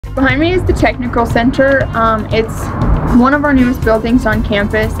Behind me is the Technical Center. It's one of our newest buildings on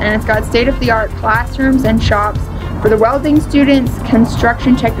campus, and it's got state-of-the-art classrooms and shops for the welding students,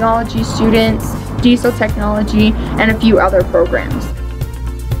 construction technology students, diesel technology, and a few other programs.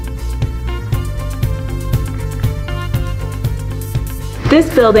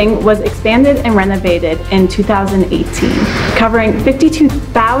 This building was expanded and renovated in 2018, covering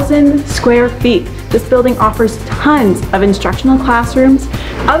 52,000 square feet. This building offers tons of instructional classrooms,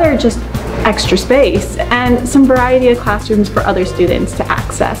 other just extra space, and some variety of classrooms for other students to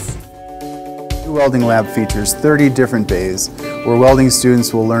access. The Welding Lab features 30 different bays where welding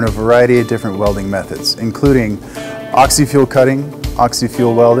students will learn a variety of different welding methods, including oxy-fuel cutting,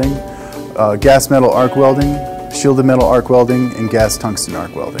 oxy-fuel welding, gas metal arc welding, shielded metal arc welding, and gas tungsten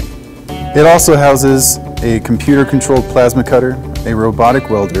arc welding. It also houses a computer-controlled plasma cutter, a robotic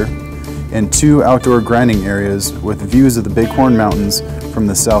welder, and 2 outdoor grinding areas with views of the Bighorn Mountains from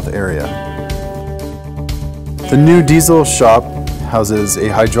the south area. The new diesel shop houses a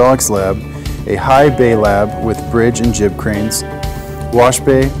hydraulics lab, a high bay lab with bridge and jib cranes, wash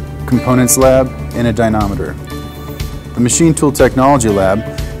bay, components lab, and a dynamometer. The machine tool technology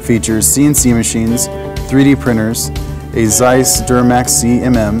lab features CNC machines, 3D printers, a Zeiss Duramax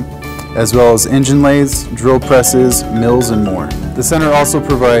CMM, as well as engine lathes, drill presses, mills, and more. The center also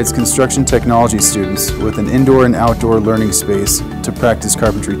provides construction technology students with an indoor and outdoor learning space to practice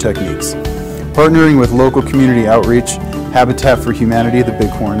carpentry techniques. Partnering with local community outreach, Habitat for Humanity, the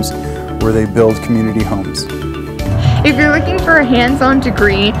Bighorns, where they build community homes. If you're looking for a hands-on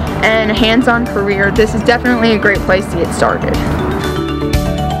degree and a hands-on career, this is definitely a great place to get started.